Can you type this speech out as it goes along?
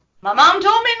My mom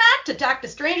told me not to talk to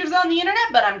strangers on the internet,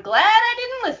 but I'm glad I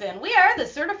didn't listen. We are the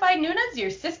Certified Nunas,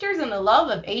 your sisters in the love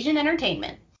of Asian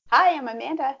entertainment. Hi, I'm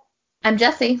Amanda. I'm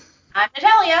Jessie. I'm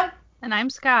Natalia. And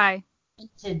I'm Sky.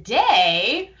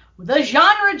 Today, the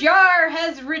genre jar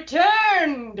has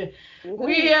returned.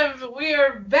 Woo-hoo. We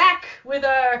are back with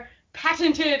our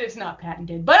patented, it's not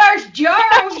patented, but our jar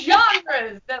of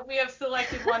genres that we have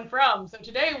selected one from. So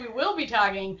today we will be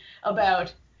talking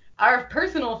about our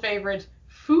personal favorite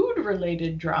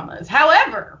food-related dramas.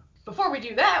 However, before we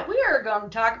do that, we are going to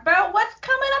talk about what's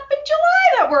coming up in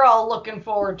July that we're all looking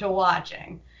forward to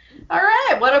watching. All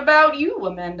right, what about you,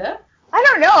 Amanda? I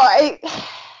don't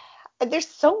know. There's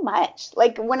so much.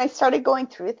 Like, when I started going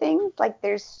through things, like,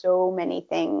 there's so many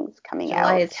things coming out.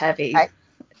 July is heavy.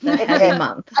 It's a heavy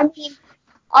month. I mean,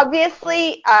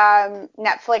 obviously,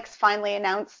 Netflix finally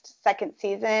announced second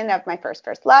season of My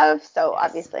First Love, so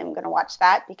obviously I'm going to watch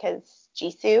that because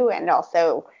Jisoo, and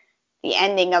also the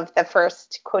ending of the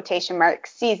first quotation mark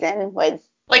season was...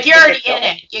 Like, you're already in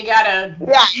it. You gotta...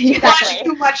 Yeah, exactly.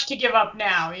 Too much to give up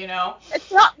now, you know? It's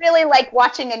not really like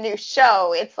watching a new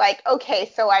show. It's like,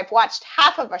 okay, so I've watched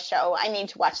half of a show. I need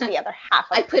to watch the other half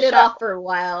of the show. I put it off for a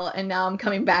while, and now I'm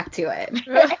coming back to it.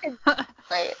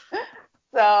 Right.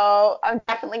 So I'm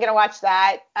definitely going to watch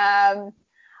that.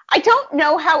 I don't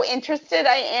know how interested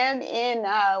I am in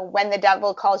When the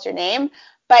Devil Calls Your Name,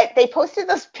 but they posted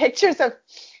those pictures of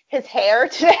his hair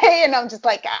today, and I'm just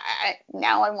like,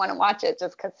 now I want to watch it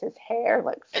just because his hair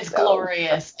looks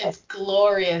glorious. It's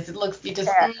glorious. It looks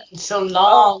so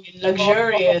long and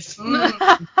luxurious.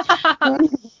 I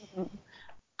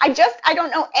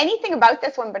don't know anything about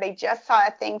this one, but I just saw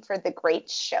a thing for The Great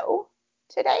Show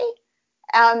today,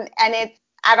 and it's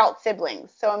adult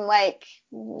siblings. So I'm like,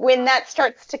 when that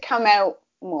starts to come out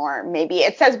more, maybe.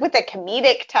 It says with a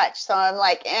comedic touch, so I'm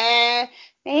like,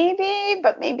 maybe,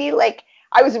 but maybe like...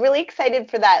 I was really excited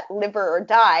for that Live or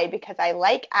Die because I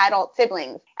like adult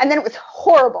siblings. And then it was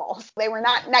horrible. They were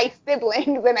not nice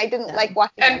siblings, and I didn't like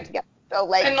watching them together. So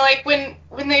like... And like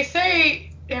when they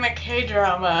say in a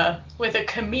K-drama with a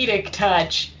comedic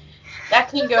touch,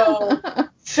 that can go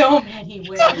so many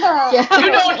ways.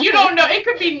 Yeah. You don't know. It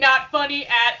could be not funny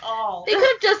at all. They could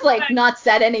have just like not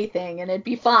said anything and it'd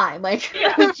be fine. Like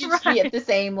Yeah, it would just be at the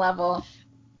same level.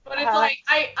 But it's like,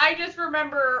 I just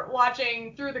remember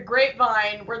watching Through the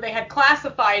Grapevine where they had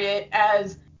classified it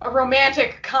as a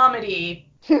romantic comedy.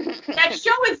 That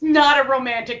show is not a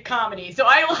romantic comedy, so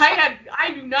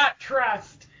I do not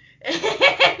trust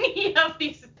any of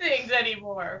these things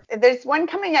anymore. There's one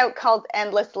coming out called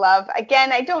Endless Love.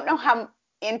 Again, I don't know how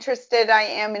interested I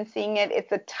am in seeing it.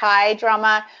 It's a Thai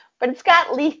drama, but it's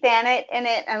got Lee Thanet in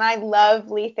it, and I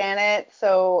love Lee Thanet,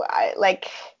 so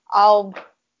I'll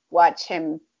watch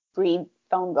him read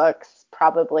phone books,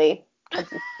 probably, because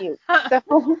he's cute.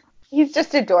 So he's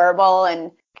just adorable,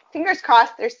 and fingers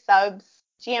crossed there's subs.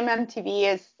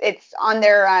 GMMTV it's on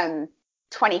their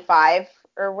 25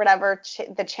 or whatever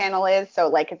the channel is, so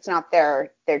like it's not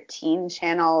their teen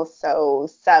channel, so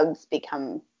subs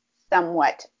become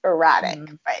somewhat erratic,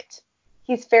 but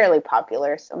he's fairly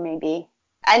popular, so maybe.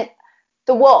 And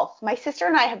The Wolf, my sister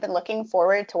and I have been looking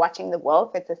forward to watching The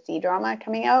Wolf. It's a C-drama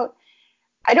coming out.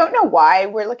 I don't know why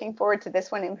we're looking forward to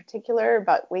this one in particular,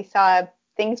 but we saw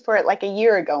things for it like a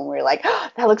year ago, and we were like, oh,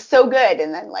 that looks so good.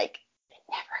 And then like it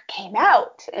never came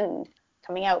out, and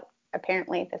coming out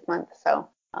apparently this month. So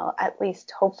I'll at least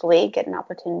hopefully get an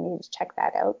opportunity to check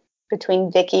that out.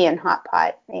 Between Vicky and Hot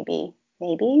Pot, maybe.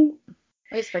 I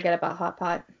always forget about Hot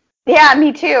Pot. Yeah,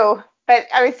 me too. But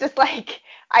I was just like,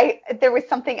 there was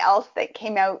something else that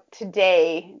came out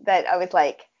today that I was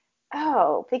like,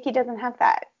 oh, Vicky doesn't have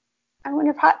that. I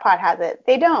wonder if Hot Pot has it.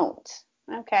 They don't.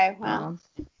 Okay, well.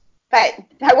 But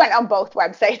I went on both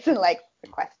websites and like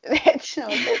requested it. So I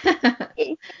was like,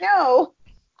 hey, no,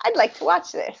 I'd like to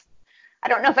watch this. I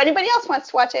don't know if anybody else wants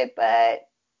to watch it, but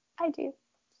I do.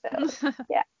 So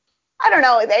yeah, I don't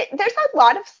know. There's a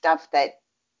lot of stuff that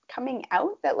coming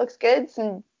out that looks good.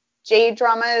 Some J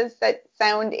dramas that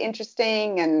sound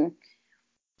interesting, and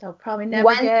they'll probably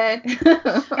never get.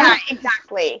 Yeah,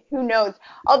 exactly. Who knows?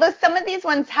 Although some of these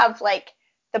ones have like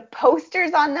the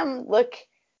posters on them look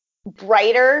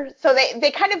brighter, so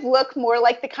they kind of look more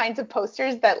like the kinds of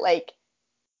posters that like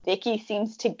Vicky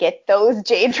seems to get those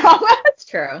J dramas. That's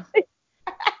true.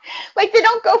 Like they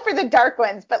don't go for the dark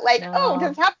ones, but like, no. Oh,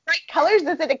 does it have bright colors?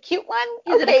 Is it a cute one?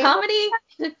 Is it a comedy? Is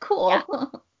it cool? Yeah.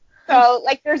 So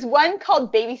like there's one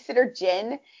called Babysitter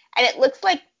Jin, and it looks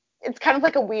like it's kind of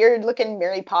like a weird looking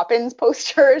Mary Poppins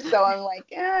poster. So I'm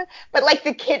like, but like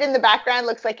the kid in the background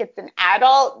looks like it's an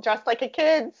adult dressed like a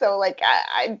kid. So like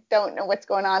I don't know what's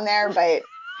going on there, but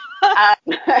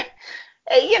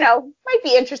might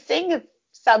be interesting if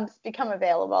subs become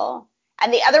available.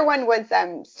 And the other one was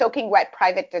Soaking Wet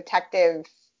Private Detective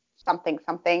something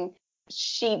something.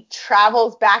 She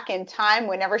travels back in time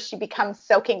whenever she becomes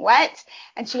soaking wet,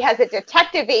 and she has a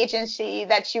detective agency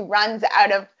that she runs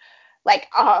out of like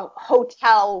a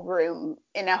hotel room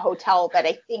in a hotel that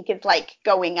I think is like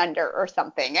going under or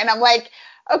something. And I'm like,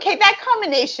 okay, that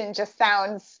combination just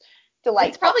sounds delightful.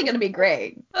 It's probably going to be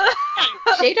great.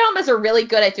 J-dramas are really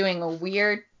good at doing a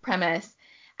weird premise,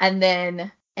 and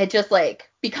then it just like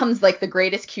becomes like the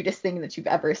greatest, cutest thing that you've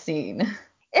ever seen.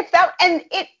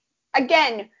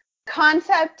 Again,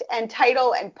 concept and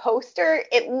title and poster,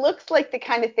 it looks like the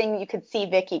kind of thing you could see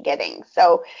Vicky getting.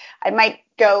 So I might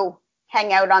go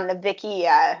hang out on the Vicky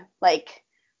like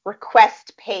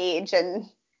request page and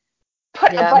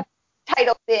put a bunch of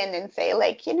titles in and say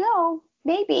like,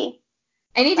 maybe.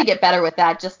 I need to get better with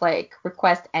that. Just like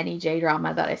request any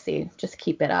J-drama that I see. Just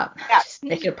keep it up. Yeah. Just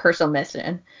make it a personal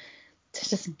mission to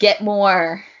just get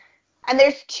more. And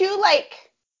there's 2 like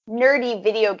nerdy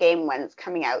video game ones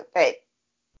coming out that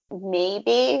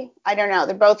maybe, I don't know,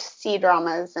 they're both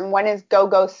C-dramas, and one is Go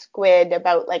Go Squid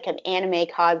about like an anime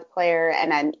cosplayer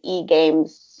and an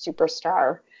E-games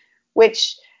superstar,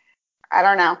 which I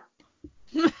don't know.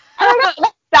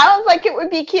 That sounds like it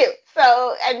would be cute.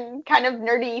 So, and kind of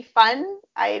nerdy fun.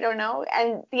 I don't know.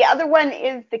 And the other one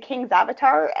is The King's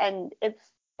Avatar, and it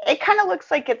kind of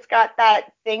looks like it's got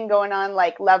that thing going on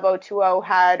like Levo 2O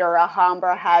had or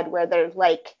Alhambra had, where there's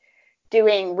like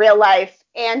doing real life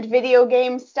and video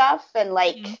game stuff, and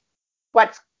like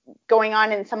what's going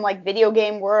on in some like video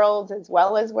game worlds as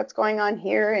well as what's going on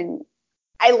here. And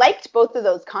I liked both of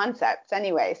those concepts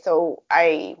anyway, so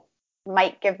I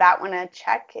might give that one a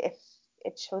check if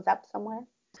it shows up somewhere.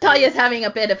 Talia's having a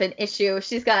bit of an issue.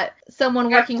 She's got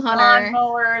someone working on her.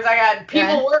 Lawnmowers. I got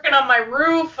people working on my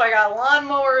roof. I got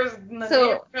lawnmowers in the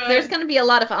neighborhood. There's going to be a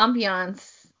lot of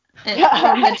ambiance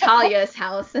from Natalia's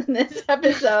house in this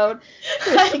episode,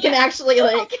 so she can actually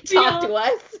like talk to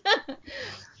us.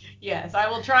 Yes, I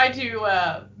will try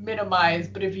to minimize,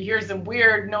 but if you hear some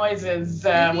weird noises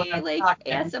when I'm like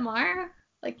talking, ASMR,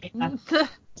 like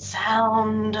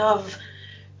sound of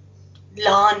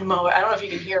lawnmower. I don't know if you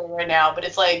can hear it right now, but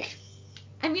it's like.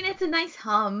 I mean, it's a nice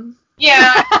hum.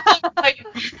 Yeah. Like.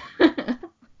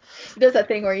 It does that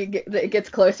thing where it gets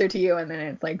closer to you and then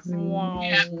it's like.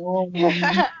 Yes,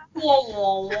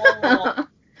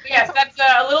 that's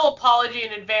a little apology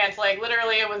in advance. Like,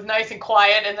 literally, it was nice and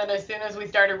quiet, and then as soon as we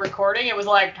started recording, it was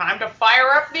like, time to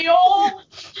fire up the old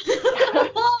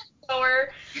blower.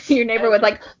 Your neighbor would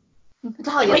like,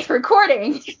 Natalia, it's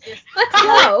recording. Let's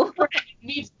go.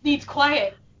 Needs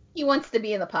quiet. He wants to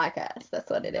be in the podcast. That's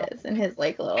what it is. And his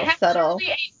like little I subtle.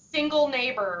 Literally a single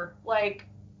neighbor, like,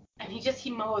 and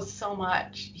he mows so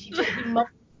much. He mows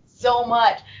so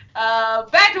much.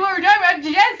 Back to what we're talking about,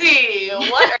 Jesse.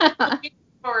 What are you looking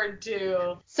forward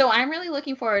to? So I'm really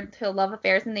looking forward to Love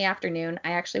Affairs in the Afternoon.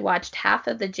 I actually watched half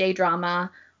of the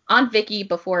J-drama on Viki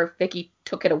before Viki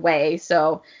took it away,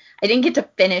 so I didn't get to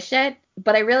finish it.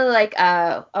 But I really like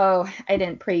I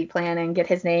didn't pre-plan and get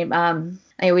his name. I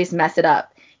always mess it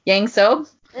up. Yang So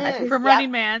from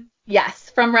Running Man. Yes,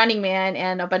 from Running Man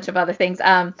and a bunch of other things.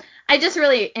 I just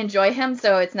really enjoy him,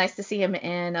 so it's nice to see him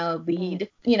in a lead,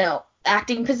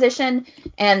 acting position.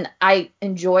 And I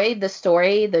enjoy the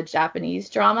story, the Japanese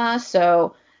drama,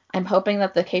 so I'm hoping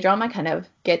that the K-drama kind of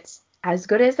gets as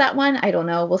good as that one. I don't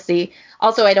know. We'll see.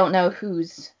 Also, I don't know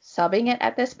who's subbing it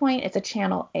at this point. It's a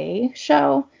Channel A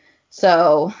show,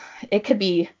 so it could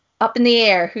be up in the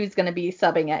air who's going to be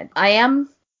subbing it.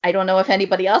 I don't know if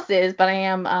anybody else is, but I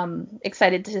am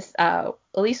excited to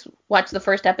at least watch the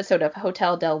first episode of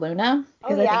Hotel Del Luna,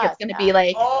 because I think it's going to be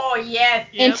like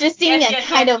interesting and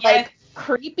kind of like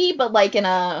creepy, but like in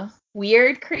a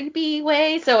weird creepy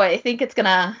way. So I think it's going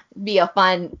to be a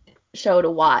fun show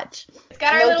to watch. It's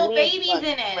got our little babies in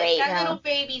it. Great. It's got little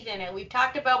babies in it. We've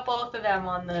talked about both of them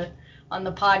on the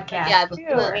podcast. Yeah,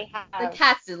 the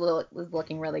cast is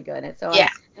looking really good. And so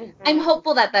I'm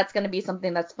hopeful that that's going to be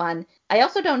something that's fun. I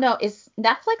also don't know, is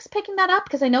Netflix picking that up?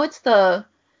 Because I know it's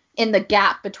in the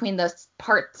gap between the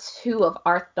part 2 of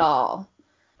Arth Doll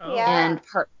and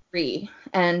part 3.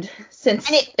 And since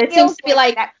it seems to be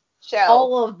like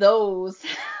all of those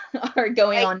are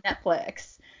going on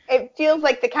Netflix. It feels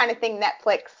like the kind of thing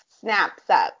Netflix snaps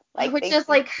up. Which is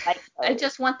like I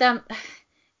just want them,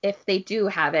 if they do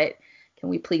have it, can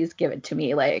we please give it to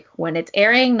me like when it's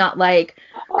airing, not like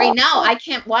right now. I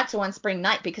can't watch One Spring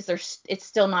Night because it's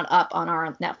still not up on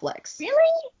our Netflix. Really?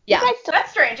 Yeah.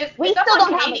 That's strange. We still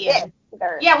don't have Abyss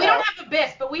either. Yeah, we don't have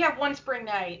Abyss, but we have One Spring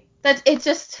Night. It's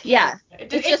just, yeah.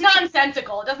 It's just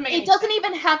nonsensical. It doesn't make any sense. It doesn't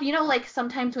even have, like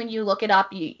sometimes when you look it up,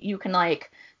 you can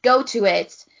like go to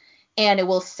it and it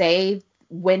will say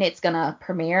when it's gonna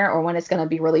premiere or when it's gonna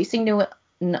be releasing new,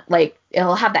 like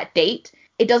it'll have that date.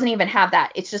 It doesn't even have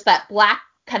that. It's just that black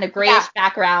kind of grayish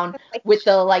background with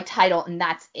the like title, and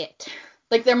that's it.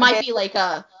 Like there might be like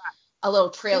a little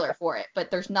trailer for it,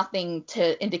 but there's nothing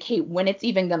to indicate when it's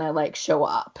even gonna like show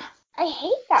up. I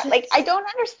hate that. Like, I don't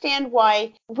understand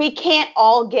why we can't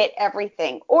all get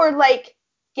everything, or like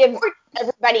give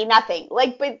everybody nothing.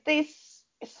 Like, but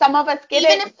some of us get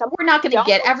even it. If we're not gonna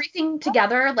get everything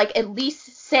together, like at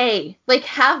least say, like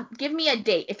give me a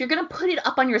date. If you're gonna put it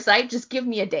up on your site, just give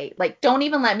me a date. Like don't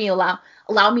even let me allow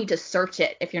me to search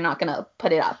it if you're not gonna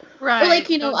put it up. Right. Or like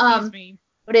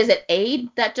what is it? Aid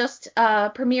that just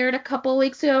premiered a couple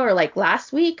weeks ago or like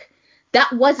last week.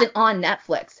 That wasn't on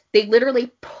Netflix. They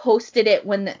literally posted it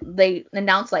when they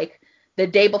announced like the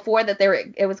day before that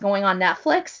it was going on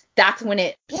Netflix. That's when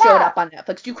it showed up on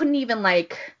Netflix. You couldn't even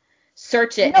like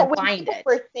search it and find it.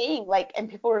 We're saying like, and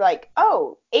people were like,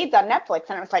 "Oh, Aid's on Netflix,"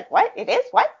 and I was like, "What? It is?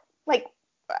 What?" Like,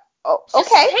 oh, okay.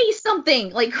 Just say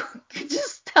something. Like,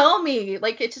 just tell me.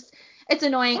 Like, it's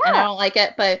annoying and I don't like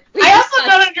it. But I also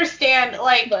don't understand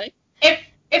like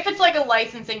if it's like a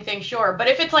licensing thing, sure, but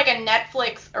if it's like a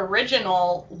Netflix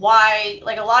original, why,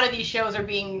 like a lot of these shows are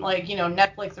being like,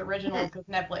 Netflix originals because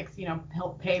Netflix,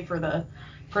 help pay for the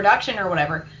production or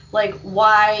whatever. Like,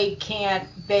 why can't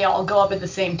they all go up at the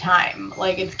same time?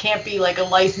 Like, it can't be like a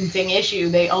licensing issue.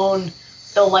 They own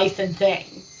the licensing.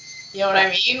 You know what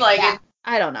I mean? Like,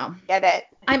 I don't know. Get it.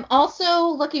 I'm also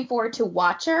looking forward to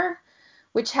Watcher,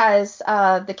 which has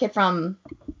the kid from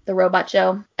The Robot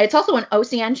Show. It's also an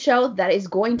OCN show that is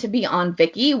going to be on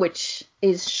Viki, which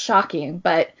is shocking,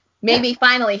 but maybe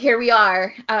finally here we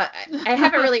are. I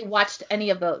haven't really watched any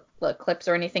of the clips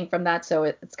or anything from that, so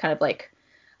it's kind of like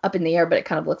up in the air, but it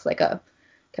kind of looks like a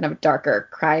kind of darker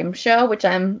crime show, which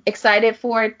I'm excited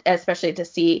for, especially to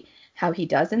see how he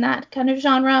does in that kind of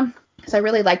genre. Because I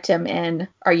really liked him in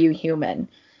Are You Human?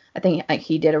 I think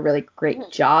he did a really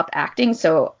great job acting,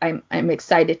 so I'm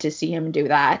excited to see him do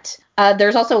that.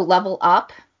 There's also Level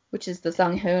Up, which is the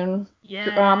Sung Hoon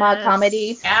drama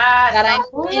comedy that I'm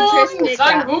interested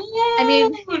in. I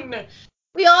mean,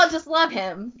 we all just love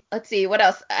him. Let's see, what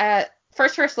else?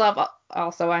 First Love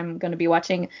also I'm going to be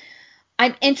watching.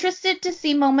 I'm interested to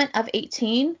see Moment of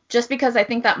 18, just because I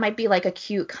think that might be like a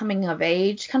cute coming of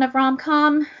age kind of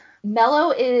rom-com.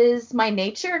 Mellow is My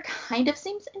Nature kind of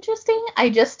seems interesting.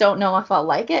 I just don't know if I'll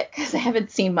like it because I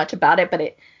haven't seen much about it, but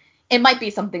it might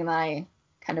be something that I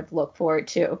kind of look forward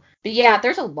to. But yeah,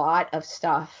 there's a lot of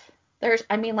stuff.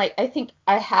 I think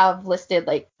I have listed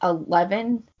like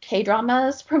 11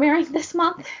 K-dramas premiering this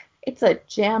month. It's a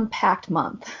jam-packed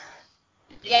month.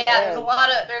 Yeah,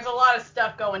 there's a lot of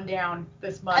stuff going down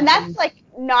this month. And that's like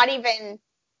not even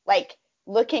like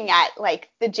looking at like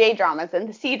the J dramas and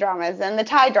the C dramas and the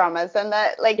Thai dramas and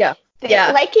the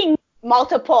liking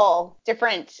multiple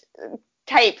different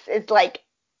types is like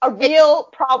a real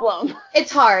problem.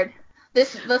 It's hard.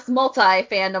 This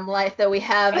multi-fandom life that we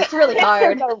have, it's really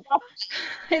hard.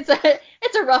 It's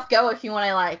a rough go if you want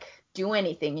to like do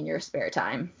anything in your spare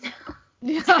time.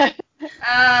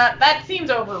 That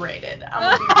seems overrated.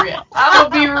 I'm gonna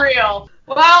be real.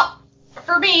 Well,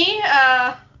 for me,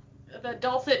 the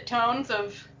dulcet tones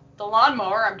of the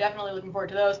lawnmower, I'm definitely looking forward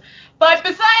to those. But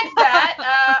besides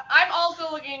that, I'm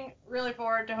also looking really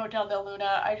forward to Hotel Del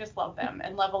Luna. I just love them,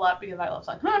 and Level Up because I love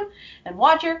Sung Hoon and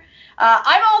Watcher.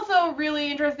 I'm also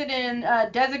really interested in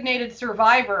Designated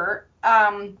Survivor.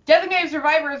 Designated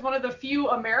Survivor is one of the few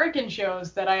American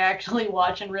shows that I actually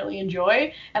watch and really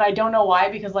enjoy, and I don't know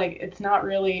why, because like it's not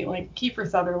really like Kiefer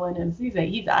Sutherland he's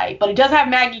aight, but it does have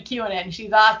Maggie Q in it and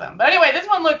she's awesome. But anyway, this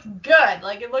one looks good,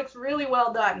 like it looks really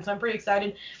well done, so I'm pretty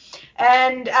excited.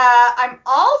 And I'm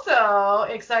also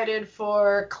excited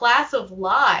for Class of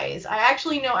Lies. I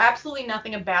actually know absolutely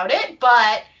nothing about it,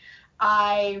 but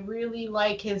I really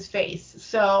like his face,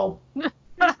 so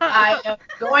I am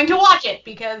going to watch it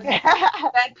because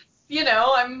that's,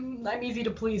 I'm easy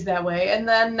to please that way. And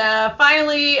then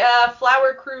finally,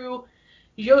 Flower Crew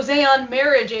Joseon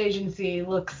Marriage Agency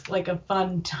looks like a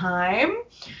fun time.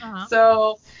 Uh-huh.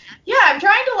 So yeah, I'm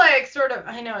trying to like sort of,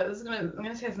 I know I'm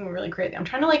gonna say something really crazy. I'm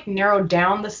trying to like narrow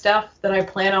down the stuff that I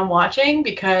plan on watching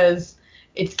because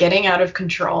it's getting out of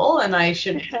control and I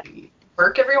should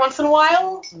work every once in a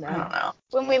while. No. I don't know.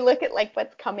 When we look at like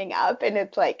what's coming up and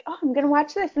it's like, oh, I'm gonna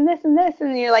watch this and this and this,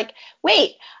 and you're like,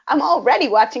 wait, I'm already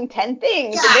watching 10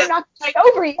 things and they're not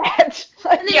over yet.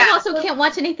 And then you also can't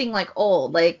watch anything like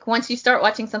old. Like once you start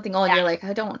watching something old, you're like,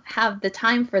 I don't have the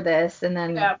time for this. And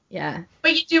then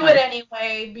But you do it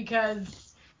anyway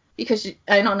because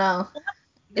I don't know.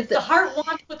 The heart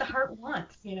wants what the heart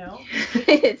wants, you know.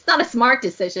 It's not a smart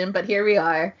decision, but here we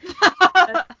are.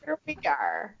 Here we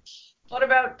are. What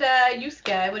about you,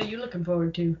 Sky? What are you looking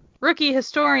forward to? Rookie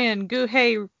historian Gu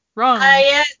Hei Rung.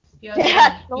 Yes.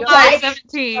 July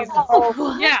 17th.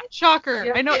 Oh. Yeah, shocker.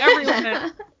 Yeah. I know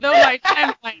everyone, though my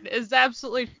timeline is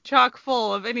absolutely chock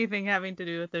full of anything having to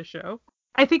do with this show.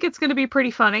 I think it's going to be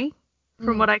pretty funny,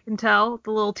 from what I can tell.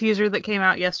 The little teaser that came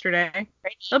out yesterday.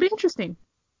 It'll be interesting.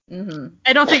 Mm-hmm.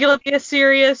 I don't think it'll be a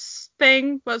serious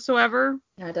thing whatsoever.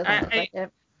 No, it doesn't look like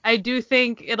it. I do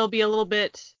think it'll be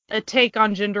a take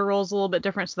on gender roles a little bit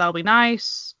different, so that'll be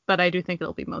nice. But I do think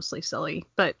it'll be mostly silly.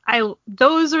 But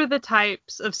those are the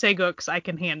types of Segooks I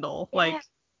can handle. Yeah. Like,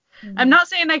 I'm not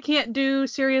saying I can't do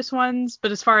serious ones,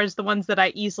 but as far as the ones that I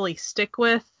easily stick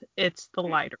with, it's the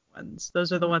lighter ones.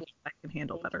 Those are the ones I can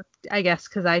handle better. I guess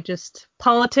because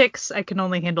politics, I can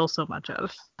only handle so much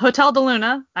of. Hotel de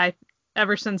Luna,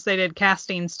 ever since they did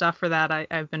casting stuff for that,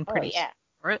 I've been pretty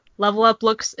for it. Level Up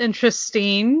looks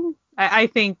interesting. I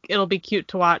think it'll be cute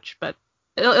to watch, but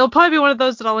it'll probably be one of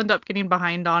those that I'll end up getting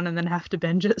behind on and then have to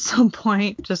binge at some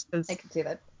point, just because I can see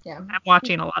that. Yeah. I'm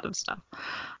watching a lot of stuff.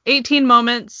 18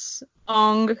 Moments,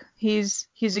 Ong, he's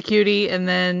a cutie, and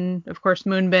then of course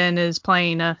Moonbin is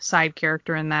playing a side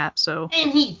character in that, so.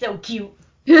 And he's so cute.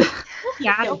 Yeah,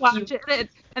 I'll watch it.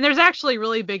 And there's actually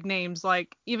really big names,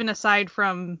 like even aside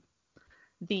from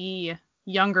the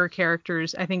younger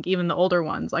characters, I think even the older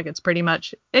ones, like it's pretty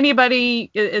much anybody.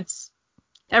 It's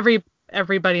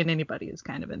everybody and anybody is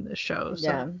kind of in this show,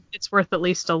 so it's worth at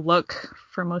least a look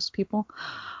for most people.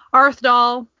 Arth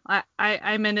Doll,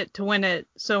 I'm in it to win it,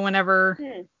 so whenever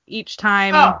each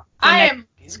time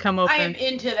it's come open, I am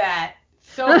into that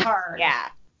so hard.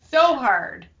 So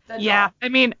hard. I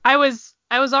mean, I was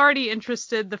already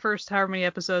interested the first however many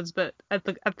episodes, but at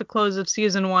the close of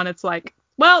season 1, it's like,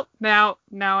 well, now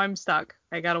I'm stuck.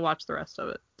 I gotta watch the rest of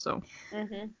it. So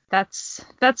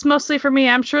that's mostly for me.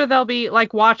 I'm sure there'll be,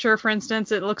 like, Watcher, for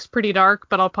instance. It looks pretty dark,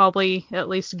 but I'll probably at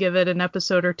least give it an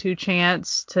episode or two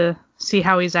chance to see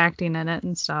how he's acting in it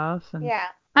and stuff. And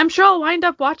I'm sure I'll wind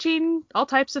up watching all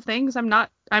types of things. I'm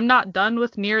not done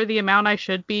with near the amount I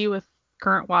should be with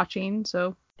current watching.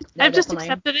 So I've just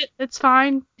accepted it. It's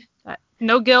fine.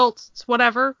 No guilt. It's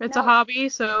whatever. It's a hobby,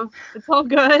 so it's all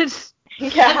good. As long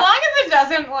as it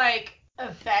doesn't, like,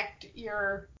 affect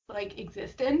your, like,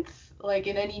 existence, like,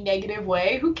 in any negative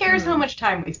way, who cares how much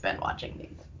time we spend watching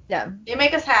these? Yeah. They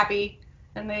make us happy,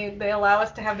 and they allow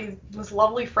us to have this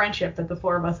lovely friendship that the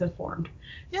four of us have formed.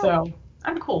 Yeah. So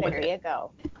I'm cool with it. There you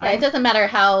go. Yeah, it doesn't matter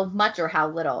how much or how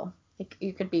little.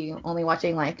 You could be only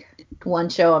watching, like, one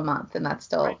show a month, and that's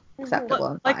still acceptable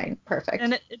and fine. Perfect.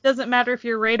 And it doesn't matter if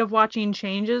your rate of watching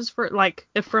changes for, like,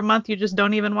 if for a month you just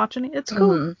don't even watch any. It's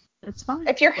cool. It's fine.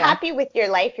 If you're happy with your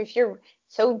life,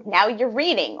 so now you're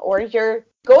reading or you're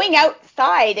going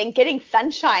outside and getting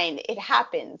sunshine, it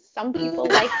happens. Some people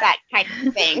like that kind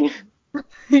of thing.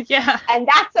 Yeah. And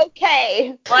that's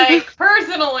okay. Like,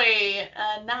 personally,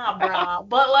 nah, brah.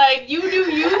 But, like, you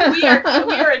do you. We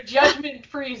are a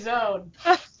judgment-free zone.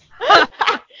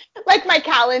 Like my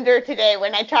calendar today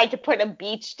when I tried to put a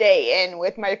beach day in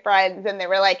with my friends and they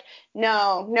were like,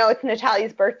 no, it's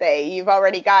Natalia's birthday. You've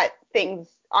already got things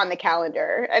on the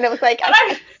calendar. And it was like,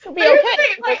 it'll be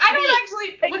okay. Like, I don't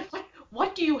actually...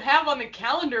 What do you have on the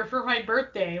calendar for my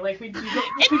birthday? Like, we go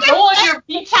on your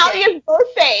beach Natalia's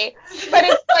birthday. But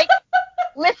it's, like,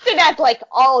 listed as, like,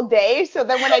 all day. So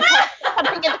then when I put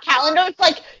something in the calendar, it's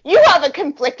like, you have a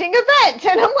conflicting event.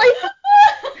 And I'm like...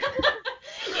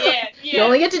 Yeah. You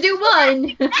only get to do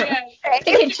one. Pick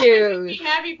and choose.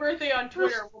 Happy birthday on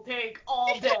Twitter will take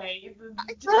all day.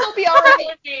 It'll be all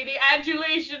right. The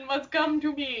adulation must come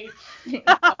to me.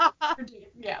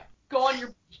 Yeah. Go on your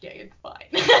beach day. It's fine.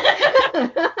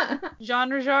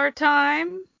 Genre jar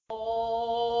time.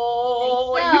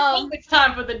 Oh, you know it's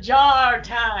time for the jar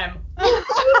time.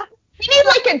 We need,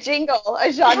 like, a jingle,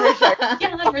 a genre jar.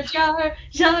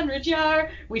 Genre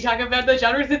jar. We talk about the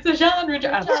genres. It's a genre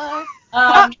jar.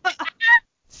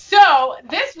 So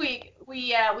this week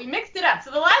we mixed it up.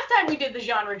 So the last time we did the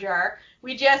genre jar,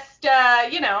 we just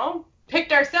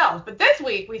picked ourselves. But this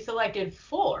week we selected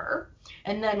 4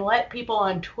 and then let people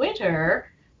on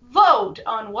Twitter vote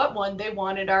on what one they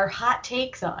wanted our hot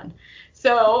takes on.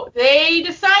 So they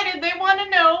decided they want to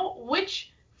know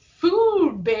which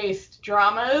food-based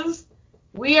dramas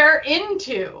we are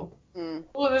into.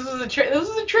 Oh, this was a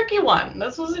tricky one.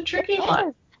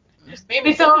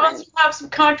 Maybe some of us have some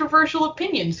controversial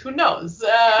opinions. Who knows?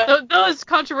 Those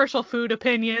controversial food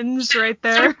opinions right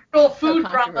there. Controversial food So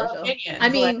drama controversial. opinions. I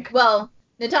mean, like, well,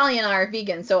 Natalia and I are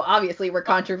vegan, so obviously we're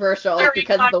controversial Very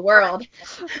because of the world.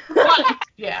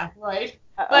 yeah, right.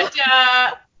 Uh-oh. But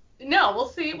no, we'll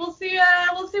see. We'll see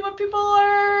what people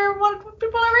are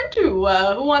into.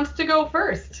 Who wants to go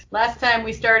first? Last time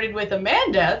we started with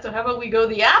Amanda, so how about we go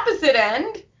the opposite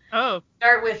end? Oh.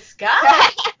 Start with Scott.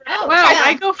 Oh, Wow, yeah.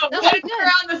 I go. That was Put good.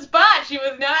 her on the spot. She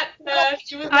was not.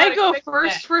 I go expecting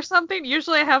first that. for something.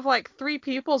 Usually I have like 3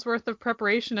 people's worth of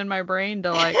preparation in my brain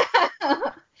to like.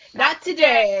 Not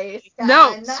today. Scott,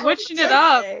 No, not switching it today.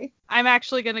 up. I'm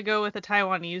actually gonna go with a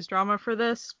Taiwanese drama for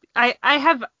this. I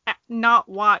have not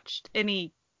watched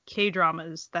any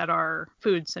K-dramas that are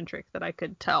food centric that I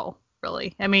could tell,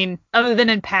 really. I mean, other than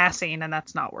in passing, and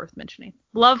that's not worth mentioning.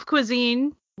 Love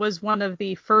Cuisine was one of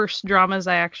the first dramas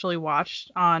I actually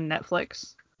watched on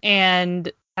Netflix,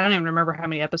 and I don't even remember how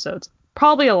many episodes.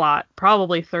 Probably a lot,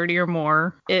 probably 30 or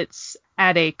more. It's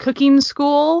at a cooking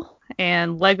school,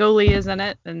 and Lego Lee is in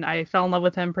it, and I fell in love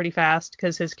with him pretty fast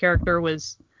because his character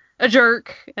was a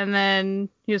jerk, and then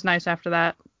he was nice after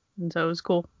that, and so it was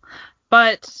cool.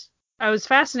 But I was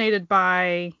fascinated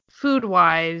by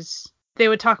food-wise. They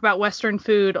would talk about Western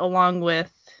food along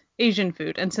with Asian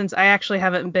food, and since I actually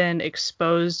haven't been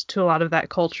exposed to a lot of that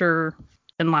culture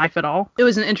in life at all, it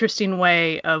was an interesting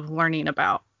way of learning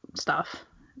about stuff.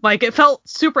 Like, it felt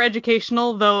super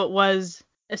educational, though it was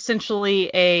essentially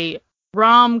a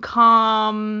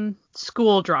rom-com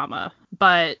school drama,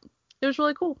 but it was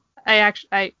really cool. I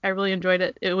really enjoyed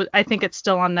it. I think it's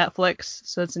still on Netflix,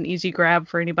 so it's an easy grab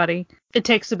for anybody. It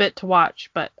takes a bit to watch,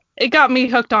 but it got me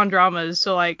hooked on dramas,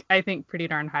 so like I think pretty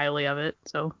darn highly of it.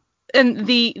 So, and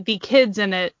the kids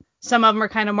in it, some of them are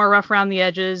kind of more rough around the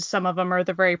edges, some of them are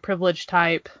the very privileged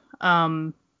type.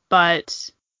 But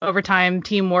over time,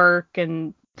 teamwork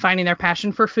and finding their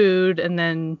passion for food, and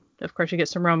then of course you get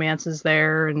some romances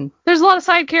there, and there's a lot of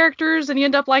side characters, and you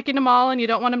end up liking them all, and you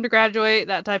don't want them to graduate,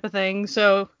 that type of thing.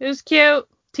 So it was cute.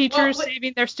 Teachers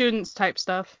saving their students type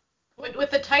stuff. With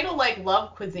the title like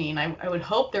Love Cuisine, I would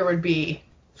hope there would be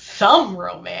some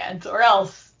romance, or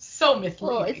else so misleading.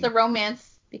 Well, it's a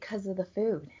romance because of the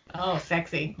food. Oh,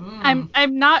 sexy. Mm.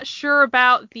 I'm not sure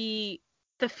about the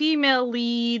female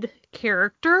lead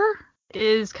character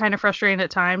is kind of frustrating at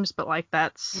times, but like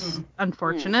that's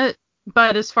unfortunate.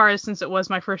 But as far as, since it was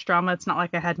my first drama, it's not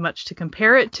like I had much to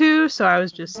compare it to, so I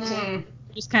was just kind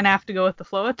of have to go with the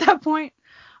flow at that point.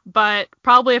 But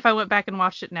probably if I went back and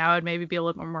watched it now, I'd maybe be a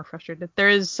little bit more frustrated. There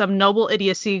is some noble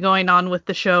idiocy going on with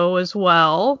the show as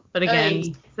well. But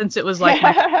again, since it was like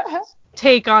my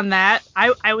take on that,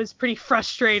 I was pretty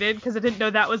frustrated because I didn't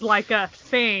know that was like a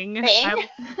thing.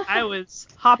 I was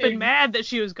hopping mad that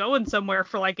she was going somewhere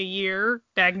for like a year,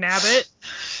 dagnabbit,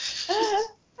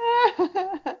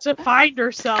 to find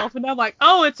herself. And I'm like,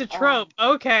 oh, it's a trope.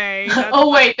 Okay.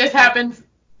 Oh, wait, this happens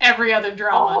every other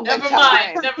drama. All the Never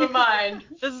time. mind.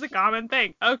 This is a common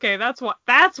thing. Okay, that's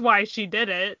why she did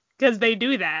it, because they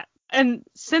do that. And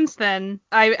since then,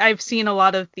 I've seen a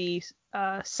lot of the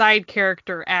side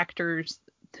character actors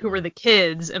who were the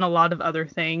kids in a lot of other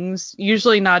things.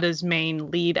 Usually not as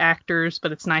main lead actors,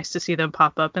 but it's nice to see them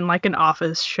pop up in like an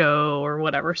Office show or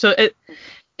whatever. So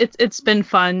it's been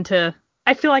fun to.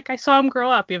 I feel like I saw them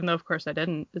grow up, even though of course I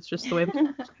didn't. It's just the way.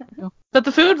 But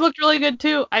the food looked really good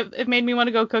too. It made me want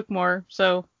to go cook more.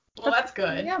 So. Well, that's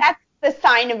good. Yeah. That's the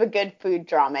sign of a good food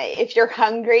drama. If you're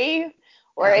hungry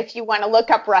or if you want to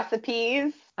look up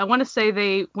recipes. I want to say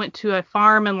they went to a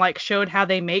farm and like showed how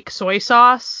they make soy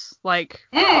sauce, like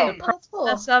the that's cool.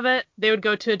 process of it. They would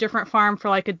go to a different farm for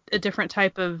like a different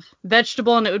type of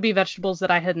vegetable, and it would be vegetables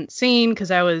that I hadn't seen because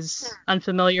I was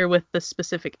unfamiliar with the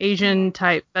specific Asian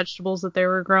type vegetables that they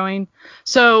were growing.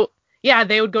 So yeah,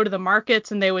 they would go to the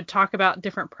markets and they would talk about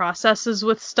different processes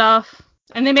with stuff.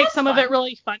 And they make some of it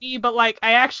really funny, but like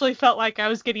I actually felt like I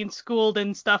was getting schooled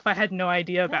in stuff I had no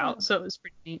idea about, so it was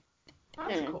pretty neat.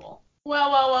 That's cool.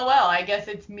 Well. I guess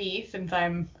it's me since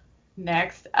I'm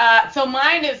next. So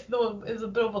mine is a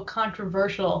bit of a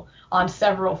controversial on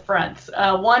several fronts.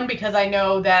 One, because I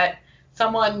know that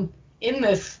someone in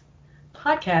this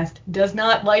podcast does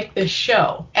not like this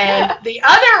show. And the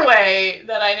other way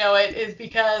that I know it is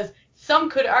because some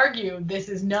could argue this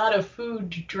is not a food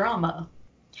drama.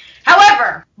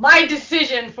 However, my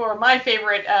decision for my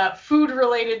favorite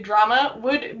food-related drama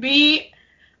would be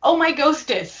Oh My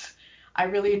Ghostess. I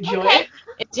really enjoy it.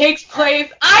 It takes place.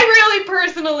 I really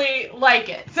personally like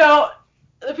it. So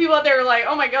the people out there are like,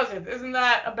 Oh My Ghostess, isn't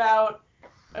that about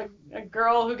a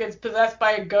girl who gets possessed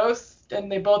by a ghost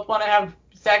and they both want to have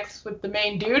sex with the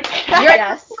main dude?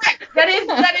 Yes. that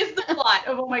is the plot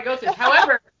of Oh My Ghostess.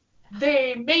 However,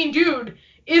 the main dude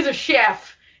is a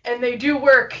chef, and they do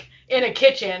work in a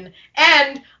kitchen,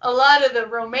 and a lot of the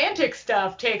romantic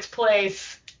stuff takes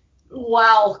place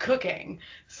while cooking.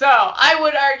 So I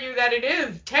would argue that it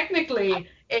is technically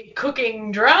a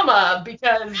cooking drama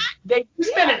because they do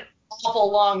spend an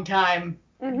awful long time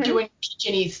doing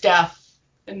kitchen-y stuff,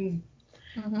 and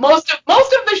most of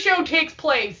the show takes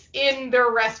place in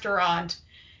their restaurant,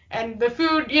 and the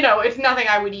food, it's nothing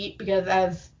I would eat because,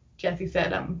 as Jesse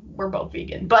said, we're both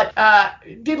vegan, but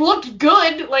it looked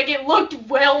good. Like, it looked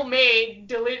well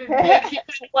made,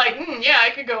 like, yeah,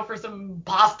 I could go for some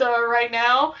pasta right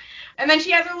now. And then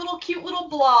she has her cute little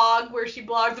blog where she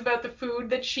blogs about the food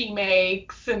that she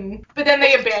makes, but then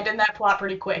they abandoned that plot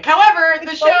pretty quick. However,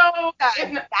 the show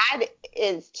that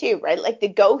is too, right? Like the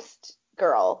ghost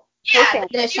girl.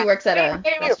 Yeah, she works at a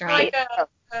restaurant.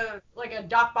 Like a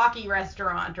Doc Baki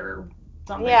restaurant or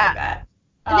something like that.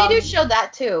 And they do show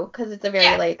that too, because it's a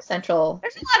very central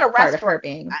there's a lot of part of her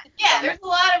being. Yeah, there's a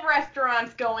lot of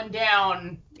restaurants going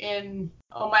down in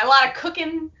a lot of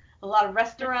cooking, a lot of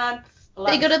restaurants.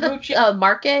 They go to the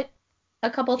market a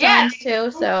couple times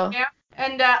too, so. Yeah.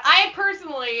 And I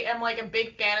personally am like a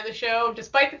big fan of the show,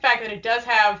 despite the fact that it does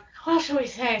have, how shall we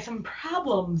say, some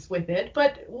problems with it.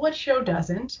 But what show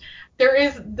doesn't? There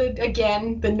is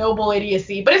the noble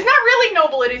idiocy, but it's not really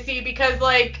noble idiocy because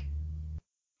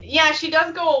she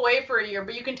does go away for a year,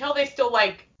 but you can tell they still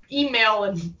email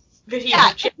and video.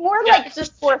 Yeah, it's more like it's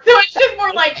just more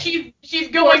like she's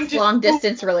going to long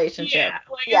distance relationship.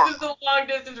 Yeah, this is a long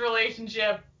distance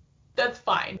relationship. That's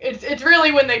fine. It's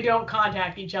really when they don't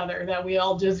contact each other that we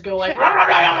all just go like, rah, rah,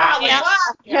 rah, rah,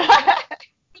 yeah.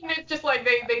 It's just like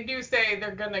they do say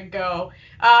they're gonna go.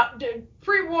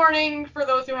 Pre-warning for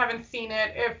those who haven't seen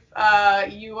it: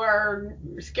 if you are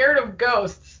scared of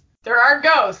ghosts, there are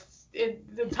ghosts.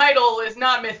 The title is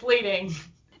not misleading.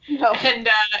 No. And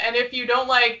if you don't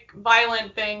like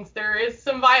violent things, there is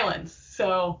some violence.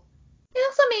 So. It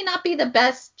also may not be the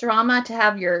best drama to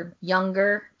have your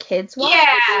younger kids watch.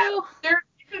 Yeah,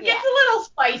 it's a little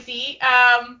spicy.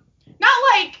 Not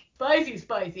like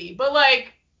spicy, but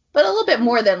like. But a little bit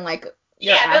more than like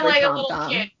your average rom-com.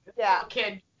 Little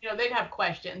kid, they'd have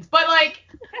questions. But like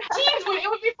teens, it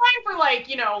would be fine for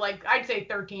like I'd say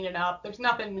 13 and up. There's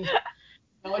nothing.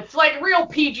 It's like real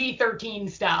PG-13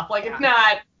 stuff. Like it's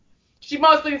not. She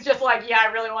mostly is just like, yeah,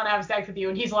 I really want to have sex with you,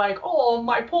 and he's like, oh,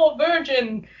 my poor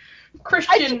virgin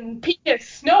Christian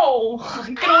penis, no,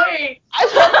 get away.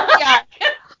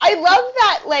 I love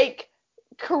that like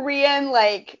Korean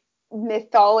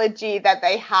mythology that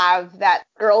they have that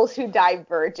girls who die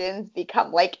virgins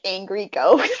become like angry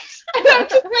ghosts. And I'm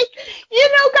just like,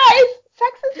 guys,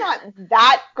 sex is not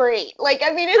that great. Like,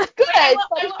 I mean, it's good, I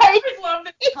always love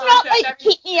this it's concept. Not like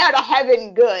keep me out of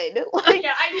heaven good. Like,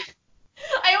 yeah,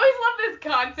 I always love this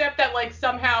concept that like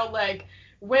somehow like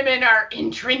women are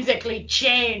intrinsically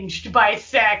changed by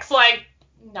sex. Like,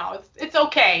 no, it's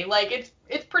okay. Like,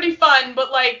 it's pretty fun,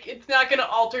 but like it's not gonna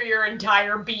alter your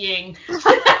entire being.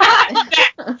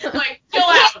 Like, chill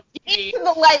out. Into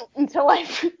the light until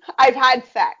I've had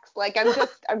sex. Like,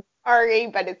 I'm sorry,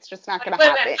 but it's just not gonna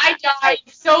happen. I died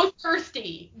so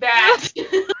thirsty that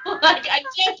like I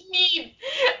just need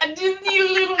a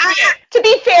little bit. To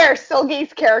be fair,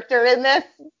 Seulgi's character in this,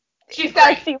 she's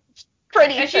great.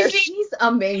 Pretty. And she's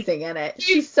amazing in it.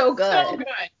 She's so good. So good.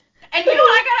 And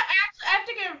I have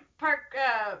to give Park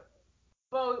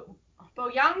Bo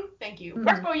Young, thank you. Mm-hmm.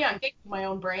 Park Bo Young, thank you, my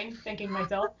own brain, thinking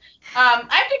myself. I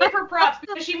have to give her props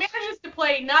because she manages to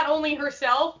play not only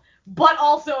herself, but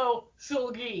also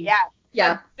Seulgi.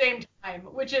 Yeah. At the same time,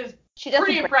 which is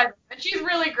pretty impressive. And she's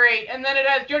really great. And then it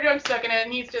has Jo Jung-suk in it,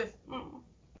 and he's just...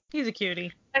 He's a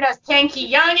cutie. It has Kang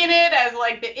Ki-young in it as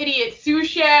like the idiot sous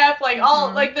chef, like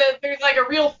all like there's like a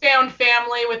real found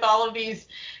family with all of these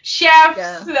chefs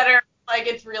that are like,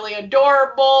 it's really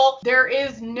adorable. There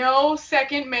is no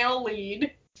second male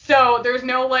lead, so there's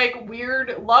no like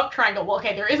weird love triangle. Well,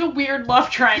 okay, there is a weird love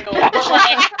triangle, but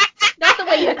like not the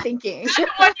way you're thinking.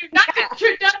 Not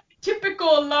the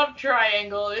typical love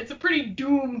triangle. It's a pretty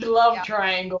doomed love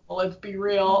triangle, let's be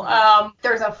real.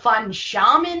 There's a fun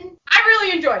shaman. I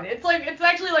really enjoyed it. It's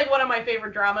actually like one of my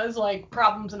favorite dramas, like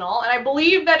Problems and all, and I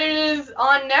believe that it is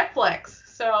on Netflix.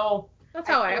 So that's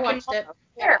how I watched it.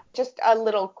 Yeah. Just a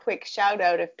little quick shout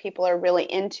out, if people are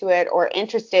really into it or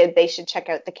interested, they should check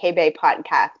out the K-Bay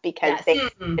podcast because they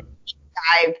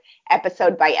dive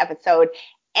episode by episode,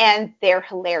 and they're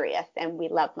hilarious, and we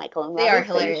love Michael and Robert. They are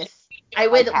hilarious. I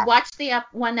would podcast. watch the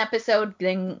one episode,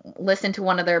 then listen to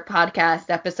one of their podcast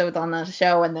episodes on the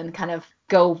show, and then kind of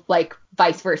go like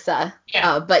vice versa.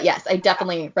 Yeah. But yes, I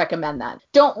definitely recommend that.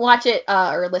 Don't watch it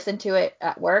or listen to it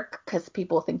at work because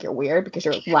people think you're weird because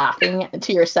you're laughing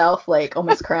to yourself, like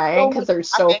almost crying because they're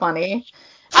so funny.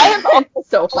 I have also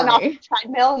So fallen off funny. the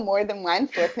treadmill more than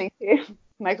once listening to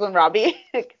Michael and Robbie.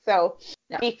 So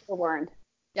Yeah. be forewarned.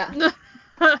 Yeah.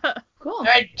 Cool. All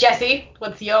right, Jesse,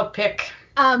 what's your pick?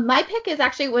 My pick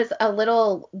was a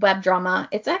little web drama.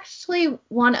 It's actually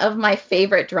one of my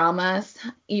favorite dramas,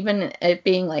 even it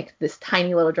being like this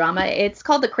tiny little drama. It's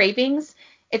called The Cravings.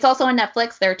 It's also on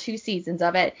Netflix. There are 2 seasons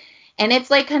of it. And it's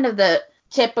like kind of the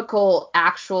typical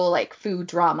actual like food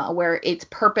drama where its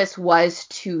purpose was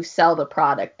to sell the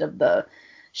product of the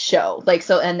show. Like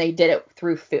so, and they did it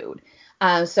through food.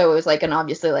 So it was like an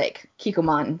obviously like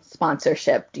Kikkoman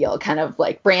sponsorship deal, kind of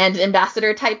like brand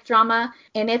ambassador type drama.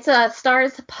 And it's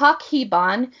stars Park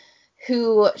Hee-ban,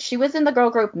 who she was in the girl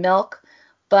group Milk,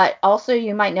 but also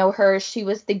you might know her. She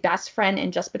was the best friend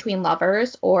in Just Between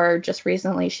Lovers, or just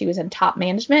recently she was in Top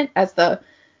Management as the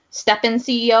Step-in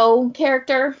CEO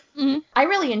character. Mm-hmm. I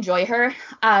really enjoy her,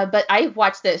 but I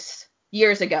watched this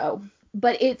years ago.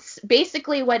 But it's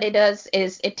basically what it does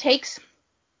is it takes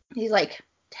these like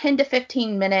 10 to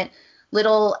 15 minute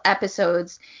little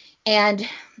episodes, and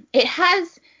it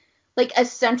has like a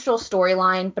central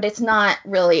storyline, but it's not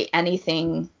really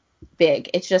anything big.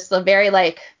 It's just a very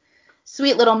like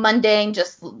sweet little mundane,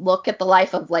 just look at the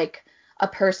life of like a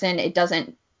person. It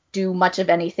doesn't do much of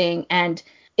anything, and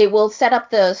it will set up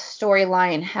the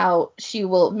storyline how she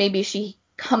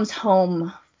comes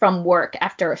home from work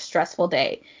after a stressful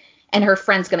day and her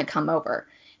friend's going to come over.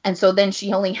 And so then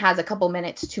she only has a couple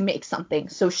minutes to make something.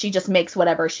 So she just makes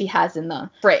whatever she has in the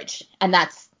fridge. And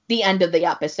that's the end of the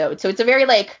episode. So it's a very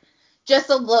like just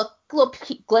a little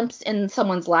glimpse in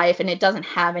someone's life. And it doesn't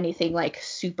have anything like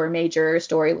super major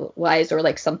story-wise or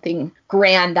like something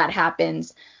grand that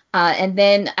happens. And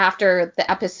then after the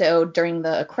episode, during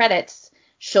the credits,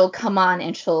 she'll come on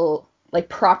and she'll like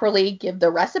properly give the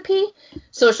recipe.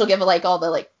 So she'll give like all the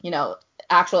like,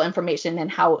 actual information and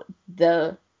how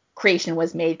the creation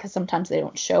was made, because sometimes they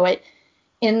don't show it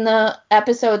in the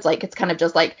episodes. Like it's kind of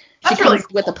just like she comes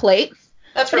with a plate.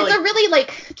 It's a really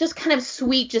like just kind of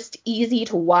sweet, just easy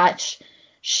to watch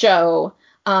show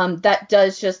that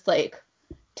does just like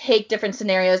take different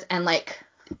scenarios and like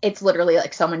it's literally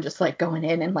like someone just like going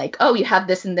in and like, oh, you have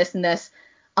this and this and this.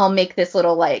 I'll make this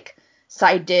little like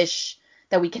side dish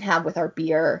that we can have with our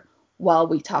beer while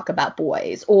we talk about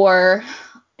boys. Or,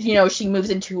 she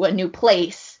moves into a new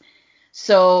place,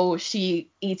 so she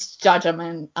eats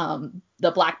jajangmyeon, the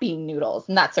black bean noodles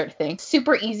and that sort of thing.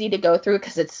 Super easy to go through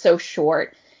because it's so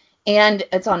short, and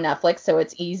it's on Netflix, so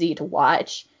it's easy to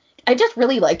watch. I just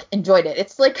really like enjoyed it.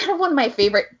 It's like kind of one of my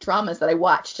favorite dramas that I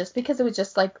watched, just because it was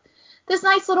just like this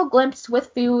nice little glimpse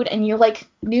with food, and you like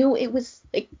knew it was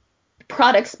like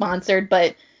product sponsored,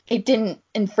 but it didn't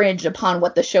infringe upon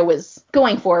what the show was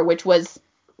going for, which was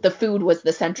the food was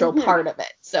the central part of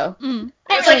it. So It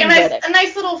was like a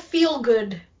nice little feel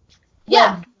good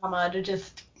drama to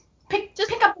just pick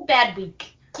up a bad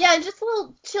week. Yeah, just a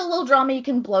little chill little drama. You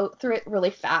can blow through it really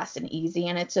fast and easy,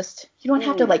 and it's just you don't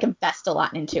have to like invest a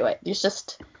lot into it. It's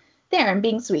just there and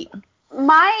being sweet.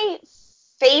 My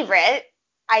favorite,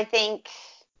 I think,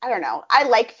 I don't know. I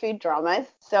like food dramas,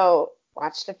 so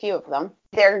watched a few of them.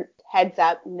 They're, heads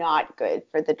up, not good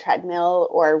for the treadmill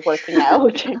or working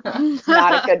out.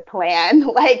 Not a good plan.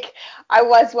 Like, I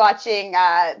was watching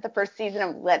the first season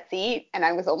of Let's Eat, and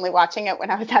I was only watching it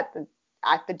when I was at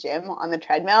the gym on the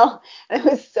treadmill, and I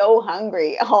was so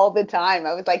hungry all the time.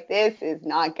 I was like, this is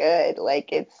not good.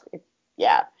 Like, it's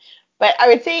yeah. But I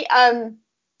would say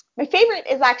my favorite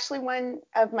is actually one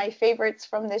of my favorites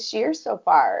from this year so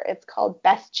far. It's called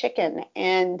Best Chicken,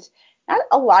 and not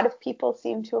a lot of people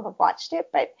seem to have watched it,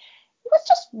 but it was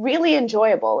just really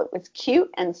enjoyable. It was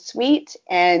cute and sweet,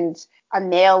 and a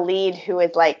male lead who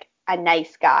is like a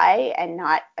nice guy and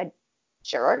not a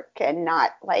jerk and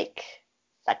not like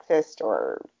sexist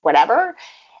or whatever.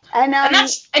 And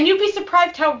you'd be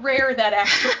surprised how rare that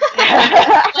actually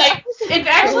is. Like, it's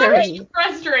actually really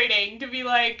frustrating to be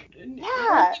like,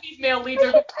 most of these male leads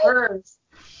are the worst.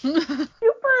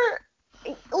 Super,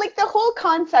 like the whole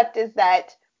concept is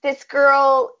that this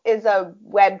girl is a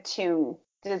webtoon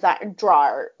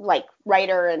drawer, like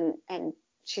writer, and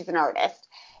she's an artist,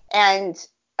 and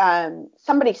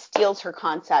somebody steals her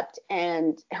concept,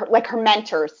 and her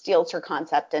mentor steals her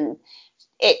concept, and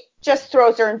it just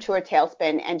throws her into a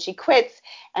tailspin, and she quits.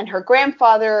 And her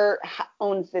grandfather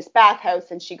owns this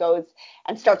bathhouse, and she goes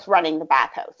and starts running the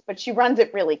bathhouse, but she runs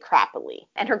it really crappily.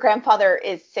 And her grandfather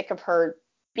is sick of her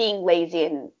being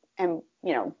lazy and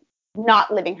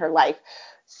not living her life.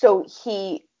 So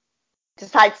he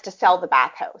decides to sell the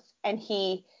bathhouse, and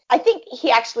I think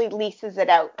he actually leases it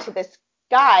out to this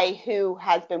guy who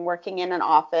has been working in an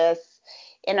office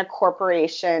in a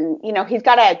corporation. He's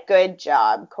got a good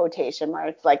job, quotation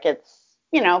marks, like it's,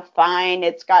 fine.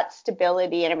 It's got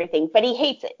stability and everything, but he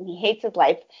hates it, and he hates his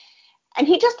life. And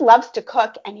he just loves to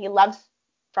cook, and he loves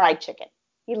fried chicken.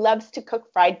 He loves to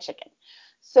cook fried chicken.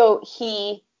 So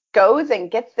he goes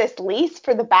and gets this lease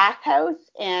for the bathhouse,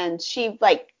 and she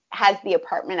has the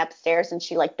apartment upstairs, and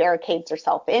she barricades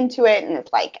herself into it, and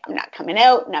it's like, I'm not coming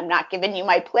out, and I'm not giving you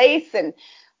my place, and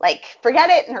forget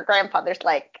it. And her grandfather's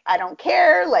like, I don't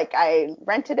care, I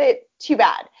rented it, too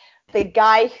bad. The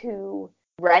guy who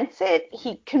rents it,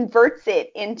 he converts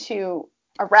it into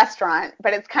a restaurant,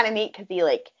 but it's kind of neat because he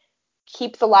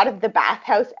keeps a lot of the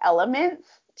bathhouse elements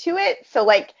to it. So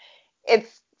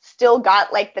it's still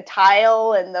got the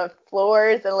tile and the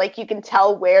floors, and you can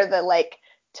tell where the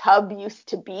tub used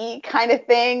to be, kind of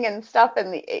thing, and stuff.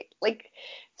 And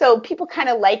so people kind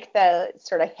of like the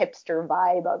sort of hipster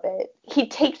vibe of it. He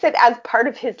takes it as part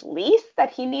of his lease that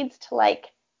he needs to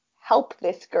help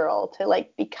this girl to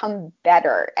become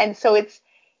better. And so it's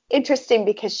interesting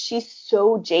because she's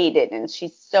so jaded and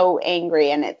she's so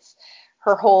angry, and it's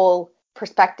her whole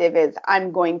perspective is,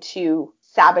 I'm going to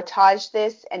sabotage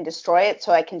this and destroy it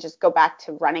so I can just go back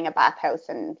to running a bathhouse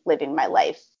and living my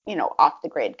life, off the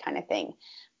grid, kind of thing.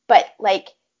 But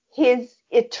his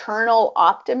eternal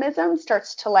optimism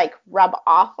starts to rub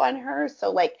off on her.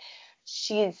 So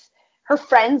her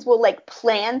friends will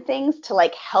plan things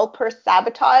to help her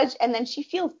sabotage, and then she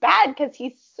feels bad because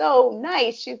he's so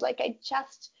nice. She's like,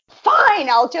 fine,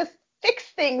 I'll just fix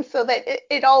things so that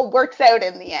it all works out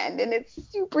in the end. And it's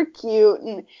super cute.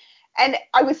 And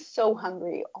I was so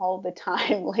hungry all the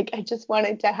time. I just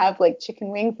wanted to have chicken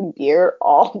wings and beer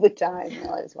all the time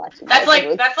while I was watching.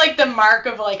 That's the mark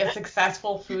of a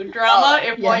successful food drama.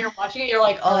 While you're watching it, you're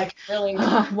like, oh, I really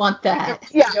want that.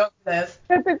 Yeah. Go for this.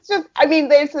 Because it's just,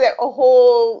 there's a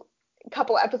whole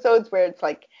couple episodes where it's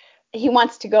he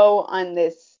wants to go on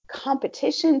this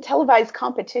televised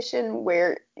competition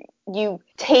where you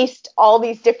taste all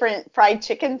these different fried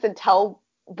chickens and tell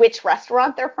which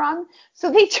restaurant they're from. So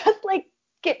they just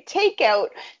get takeout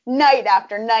night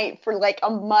after night for a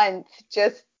month,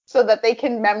 just so that they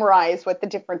can memorize what the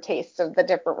different tastes of the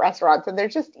different restaurants, and they're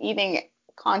just eating it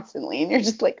constantly, and you're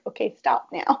just like, okay, stop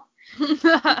now.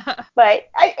 But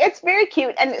it's very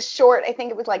cute, and it's short. I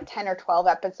think it was 10 or 12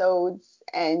 episodes,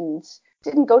 and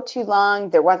didn't go too long.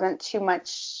 There wasn't too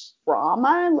much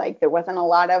drama. There wasn't a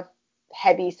lot of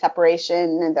heavy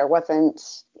separation, and there wasn't,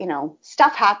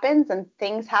 stuff happens and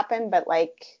things happen, but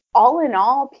all in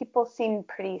all, people seemed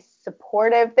pretty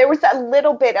supportive. There was a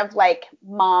little bit of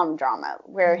mom drama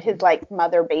where his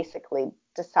mother basically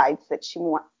decides that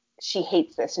she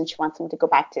hates this and she wants him to go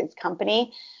back to his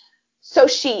company. So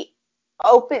she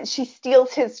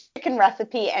steals his chicken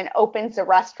recipe and opens a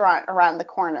restaurant around the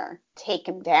corner, take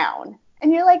him down.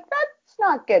 And you're like, that's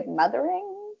not good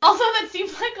mothering. Also, that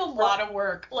seems like a lot of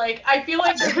work. I feel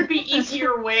like there would be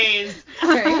easier ways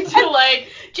Right. to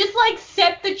just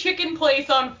set the chicken place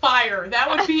on fire. That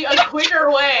would be a quicker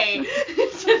way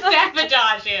to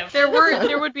sabotage him.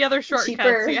 There would be other shortcuts.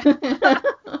 Cheaper. Yeah.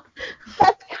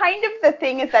 That's kind of the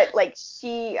thing, is that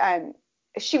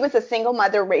she was a single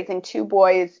mother raising two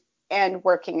boys and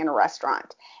working in a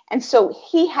restaurant. And so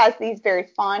he has these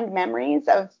very fond memories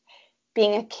of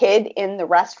being a kid in the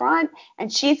restaurant,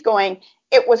 and she's going,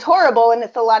 it was horrible and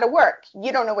it's a lot of work.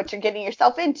 You don't know what you're getting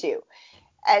yourself into.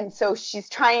 And so she's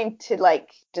trying to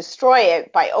destroy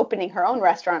it by opening her own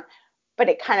restaurant, but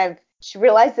she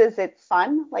realizes it's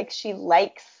fun. She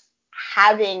likes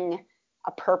having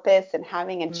a purpose and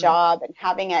having a job and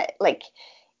having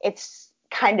it's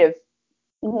kind of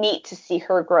neat to see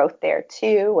her growth there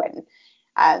too.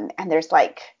 And there's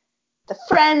the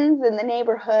friends in the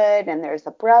neighborhood, and there's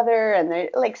a brother, and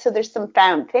so there's some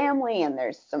found family, and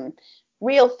there's some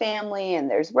real family,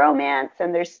 and there's romance,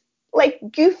 and there's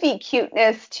goofy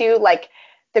cuteness too.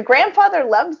 The grandfather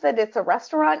loves that it's a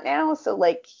restaurant now, so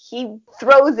he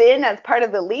throws in as part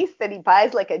of the lease that he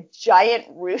buys a giant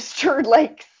rooster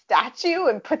statue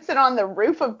and puts it on the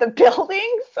roof of the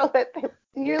building, so that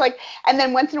you're and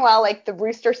then once in a while the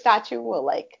rooster statue will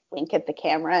wink at the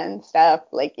camera and stuff.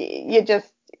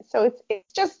 So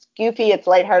it's just goofy, it's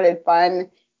lighthearted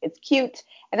fun, it's cute,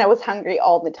 and I was hungry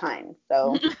all the time.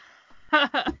 So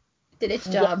Did its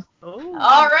job. Oh.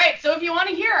 All right, so if you want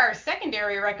to hear our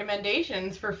secondary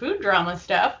recommendations for food drama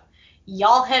stuff,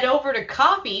 y'all head over to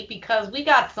Coffee because we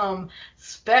got some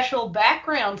special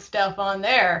background stuff on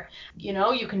there. You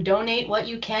know, you can donate what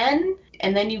you can,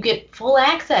 and then you get full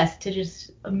access to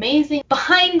just amazing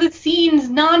behind-the-scenes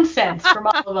nonsense from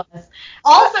all of us.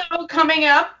 Also coming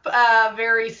up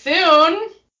very soon,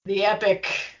 the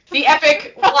epic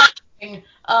watching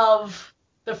of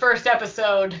the first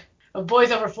episode of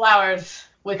Boys Over Flowers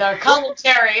with our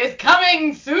commentary is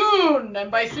coming soon.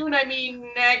 And by soon, I mean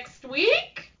next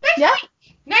week?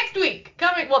 Next week.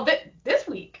 Coming, well, this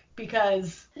week,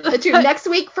 because... But next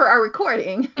week for our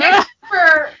recording.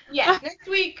 next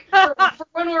week for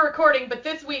when we're recording, but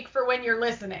this week for when you're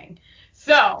listening.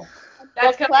 So,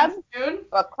 that's coming soon.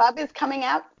 Book club is coming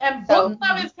up. And book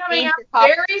club is coming up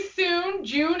very soon.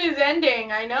 June is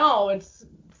ending. I know. It's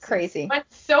crazy. It went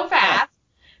so fast.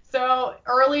 So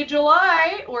early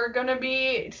July, we're going to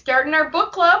be starting our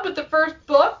book club with the first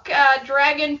book,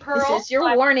 Dragon Pearl. This is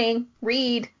your warning.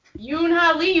 Read. Yoon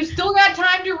Ha Lee, you still got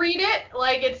time to read it.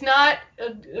 Like, it's not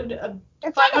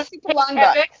it's not a super long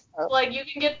book. So. Like, you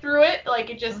can get through it. Like,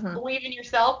 you just believe in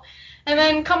yourself. And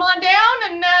then come on down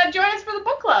and join us for the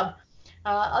book club.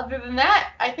 Other than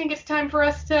that, I think it's time for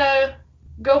us to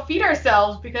go feed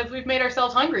ourselves because we've made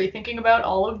ourselves hungry thinking about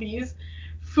all of these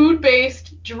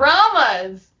food-based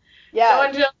dramas. Yeah. So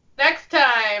until next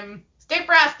time, stay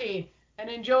frosty and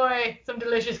enjoy some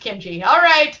delicious kimchi. All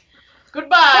right.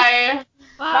 Goodbye.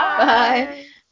 Bye. Bye.